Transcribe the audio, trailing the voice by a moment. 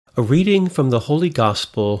A reading from the Holy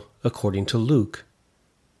Gospel according to Luke.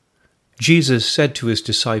 Jesus said to his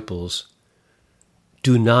disciples,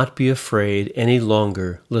 "Do not be afraid any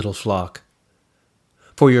longer, little flock,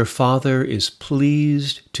 for your Father is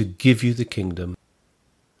pleased to give you the kingdom.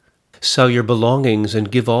 Sell your belongings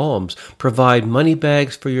and give alms. Provide money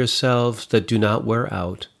bags for yourselves that do not wear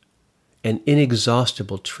out, an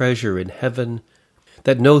inexhaustible treasure in heaven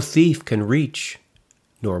that no thief can reach,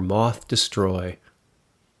 nor moth destroy.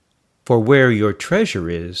 For where your treasure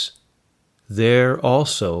is, there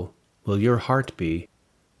also will your heart be.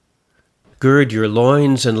 Gird your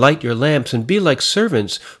loins and light your lamps, and be like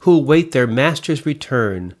servants who await their master's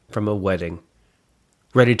return from a wedding,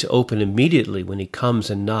 ready to open immediately when he comes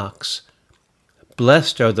and knocks.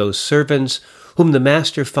 Blessed are those servants whom the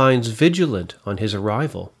master finds vigilant on his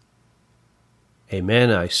arrival. Amen,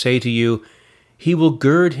 I say to you, he will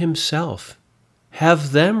gird himself,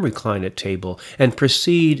 have them recline at table, and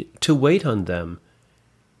proceed to wait on them.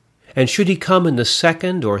 And should he come in the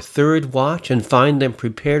second or third watch and find them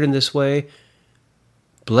prepared in this way,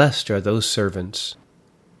 blessed are those servants.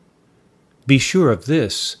 Be sure of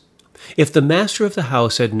this, if the master of the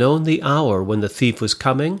house had known the hour when the thief was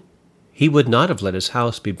coming, he would not have let his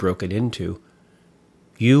house be broken into.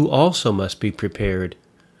 You also must be prepared,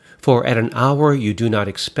 for at an hour you do not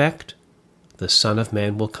expect, the Son of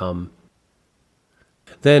Man will come."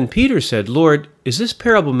 Then Peter said, "Lord, is this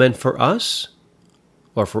parable meant for us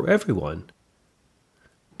or for everyone?"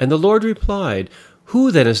 And the Lord replied,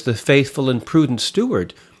 "Who then is the faithful and prudent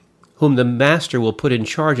steward, whom the master will put in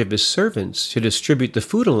charge of his servants to distribute the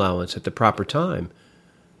food allowance at the proper time?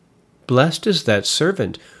 Blessed is that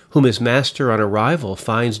servant whom his master on arrival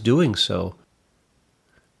finds doing so.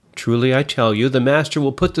 Truly I tell you, the master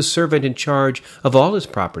will put the servant in charge of all his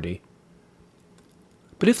property.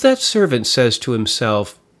 But if that servant says to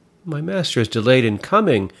himself, 'My master is delayed in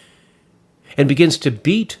coming,' and begins to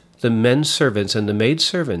beat the men servants and the maid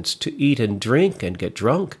servants to eat and drink and get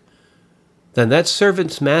drunk, then that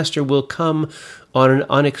servant's master will come on an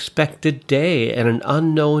unexpected day and an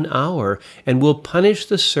unknown hour, and will punish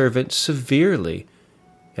the servant severely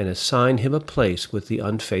and assign him a place with the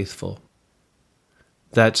unfaithful.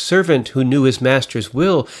 That servant who knew his master's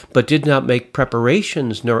will, but did not make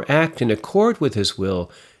preparations nor act in accord with his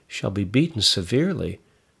will, shall be beaten severely.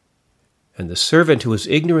 And the servant who was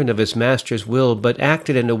ignorant of his master's will, but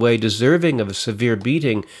acted in a way deserving of a severe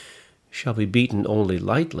beating, shall be beaten only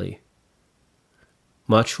lightly.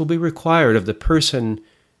 Much will be required of the person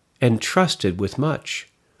entrusted with much,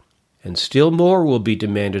 and still more will be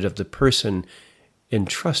demanded of the person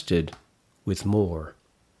entrusted with more."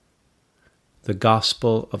 The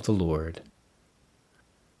Gospel of the Lord.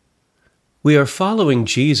 We are following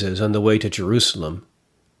Jesus on the way to Jerusalem.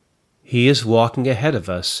 He is walking ahead of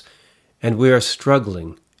us, and we are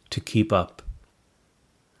struggling to keep up.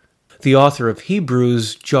 The author of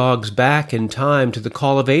Hebrews jogs back in time to the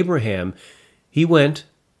call of Abraham. He went,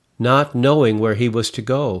 not knowing where he was to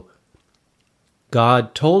go.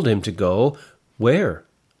 God told him to go. Where?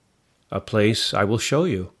 A place I will show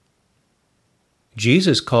you.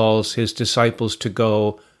 Jesus calls his disciples to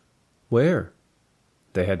go. Where?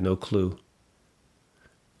 They had no clue.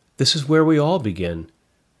 This is where we all begin.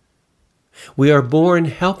 We are born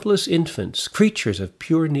helpless infants, creatures of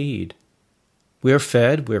pure need. We are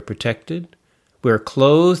fed, we are protected, we are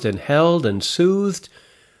clothed and held and soothed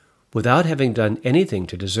without having done anything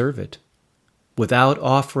to deserve it, without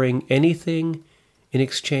offering anything in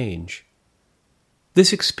exchange.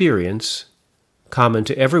 This experience, common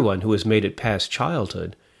to everyone who has made it past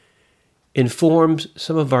childhood, informs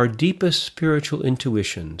some of our deepest spiritual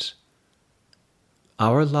intuitions.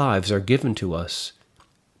 Our lives are given to us.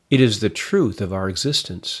 It is the truth of our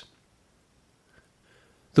existence.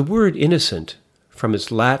 The word innocent, from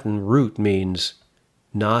its Latin root, means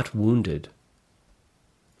not wounded.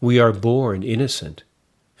 We are born innocent.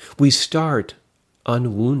 We start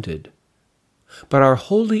unwounded. But our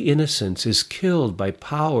holy innocence is killed by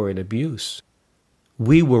power and abuse.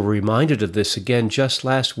 We were reminded of this again just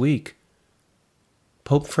last week.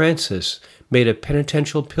 Pope Francis made a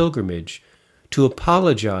penitential pilgrimage to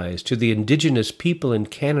apologize to the indigenous people in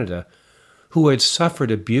Canada who had suffered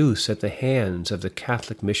abuse at the hands of the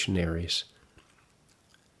Catholic missionaries.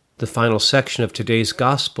 The final section of today's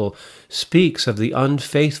Gospel speaks of the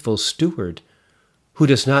unfaithful steward who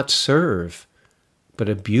does not serve, but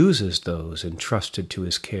abuses those entrusted to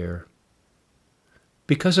his care.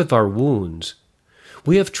 Because of our wounds,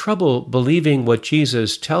 we have trouble believing what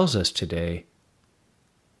Jesus tells us today.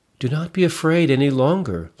 Do not be afraid any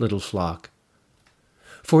longer, little flock,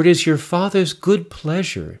 for it is your Father's good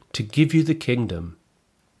pleasure to give you the kingdom.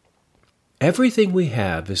 Everything we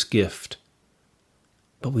have is gift.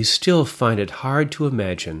 But we still find it hard to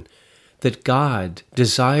imagine that God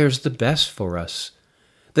desires the best for us,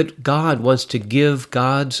 that God wants to give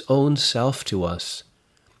God's own self to us.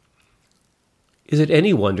 Is it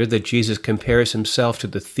any wonder that Jesus compares himself to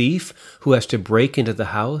the thief who has to break into the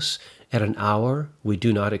house at an hour we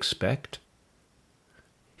do not expect?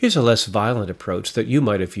 Here's a less violent approach that you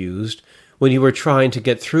might have used when you were trying to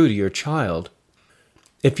get through to your child.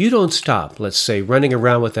 If you don't stop, let's say, running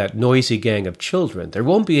around with that noisy gang of children, there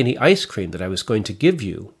won't be any ice cream that I was going to give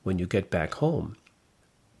you when you get back home.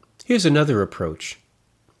 Here's another approach.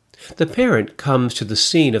 The parent comes to the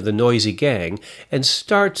scene of the noisy gang and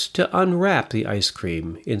starts to unwrap the ice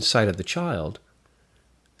cream inside of the child.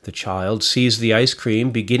 The child sees the ice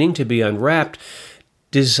cream beginning to be unwrapped.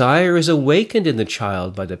 Desire is awakened in the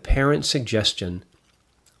child by the parent's suggestion.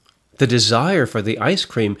 The desire for the ice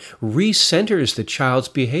cream recenters the child's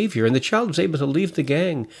behavior, and the child is able to leave the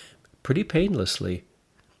gang pretty painlessly.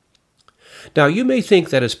 Now, you may think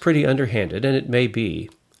that is pretty underhanded, and it may be.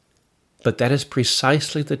 But that is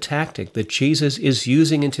precisely the tactic that Jesus is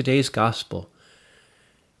using in today's gospel.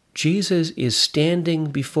 Jesus is standing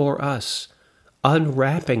before us,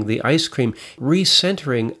 unwrapping the ice cream,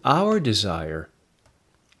 recentering our desire.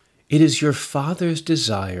 It is your Father's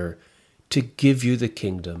desire to give you the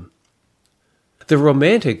kingdom. The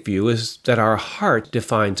romantic view is that our heart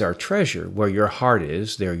defines our treasure. Where your heart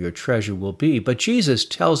is, there your treasure will be. But Jesus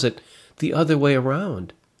tells it the other way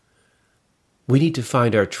around. We need to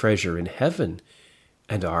find our treasure in heaven,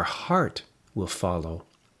 and our heart will follow.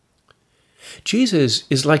 Jesus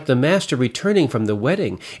is like the master returning from the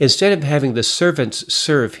wedding. Instead of having the servants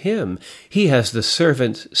serve him, he has the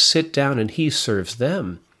servants sit down and he serves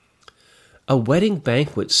them. A wedding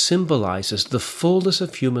banquet symbolizes the fullness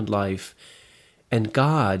of human life, and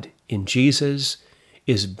God, in Jesus,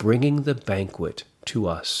 is bringing the banquet to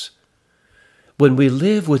us. When we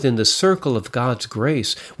live within the circle of God's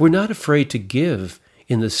grace, we're not afraid to give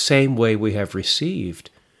in the same way we have received,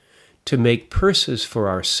 to make purses for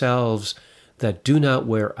ourselves that do not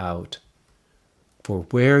wear out. For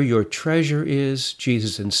where your treasure is,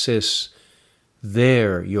 Jesus insists,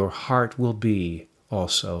 there your heart will be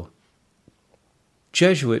also.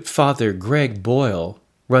 Jesuit Father Greg Boyle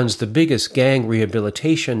runs the biggest gang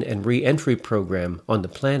rehabilitation and re-entry program on the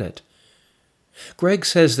planet. Greg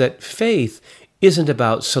says that faith isn't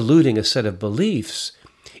about saluting a set of beliefs.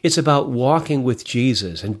 It's about walking with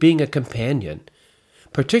Jesus and being a companion,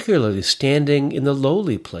 particularly standing in the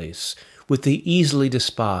lowly place with the easily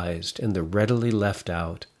despised and the readily left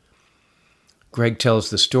out. Greg tells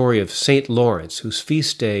the story of St. Lawrence, whose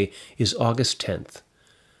feast day is August 10th.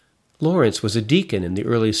 Lawrence was a deacon in the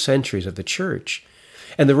early centuries of the church,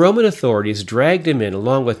 and the Roman authorities dragged him in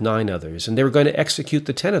along with 9 others, and they were going to execute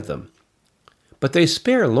the 10 of them. But they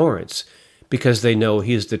spare Lawrence because they know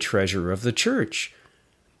he is the treasurer of the church.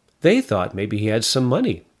 They thought maybe he had some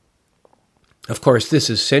money. Of course, this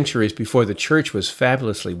is centuries before the church was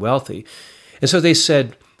fabulously wealthy, and so they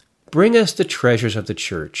said, "Bring us the treasures of the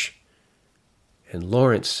church." And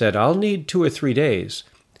Lawrence said, "I'll need 2 or 3 days."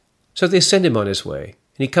 So they send him on his way,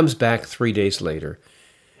 and he comes back 3 days later.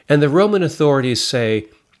 And the Roman authorities say,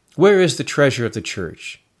 "Where is the treasure of the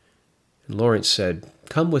church?" And Lawrence said,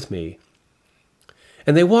 "Come with me."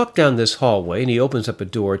 And they walk down this hallway, and he opens up a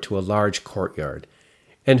door to a large courtyard.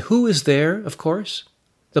 And who is there, of course?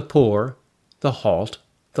 The poor, the halt,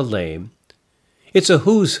 the lame. It's a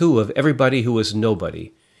who's who of everybody who is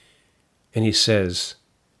nobody. And he says,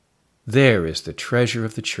 "There is the treasure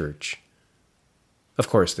of the church." Of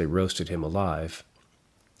course, they roasted him alive.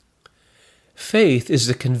 Faith is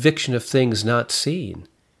the conviction of things not seen.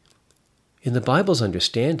 In the Bible's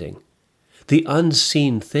understanding, the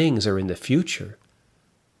unseen things are in the future.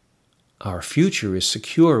 Our future is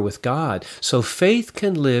secure with God, so faith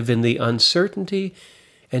can live in the uncertainty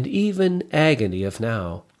and even agony of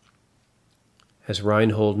now. As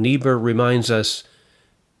Reinhold Niebuhr reminds us,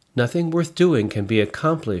 nothing worth doing can be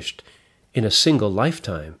accomplished in a single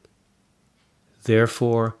lifetime.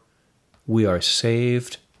 Therefore, we are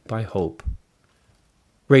saved by hope.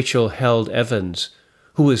 Rachel Held Evans,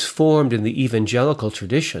 who was formed in the evangelical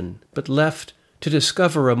tradition but left to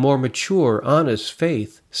discover a more mature, honest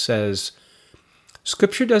faith, says,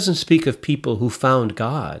 "Scripture doesn't speak of people who found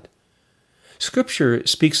God. Scripture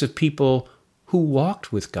speaks of people who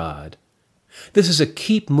walked with God. This is a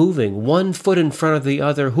keep moving, one foot in front of the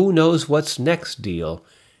other, who knows what's next deal,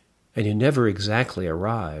 and you never exactly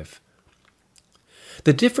arrive."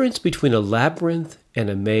 The difference between a labyrinth and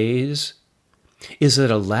a maze is that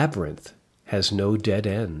a labyrinth has no dead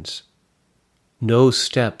ends. No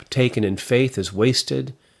step taken in faith is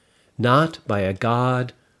wasted. not by a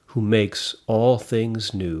God who makes all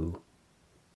things new.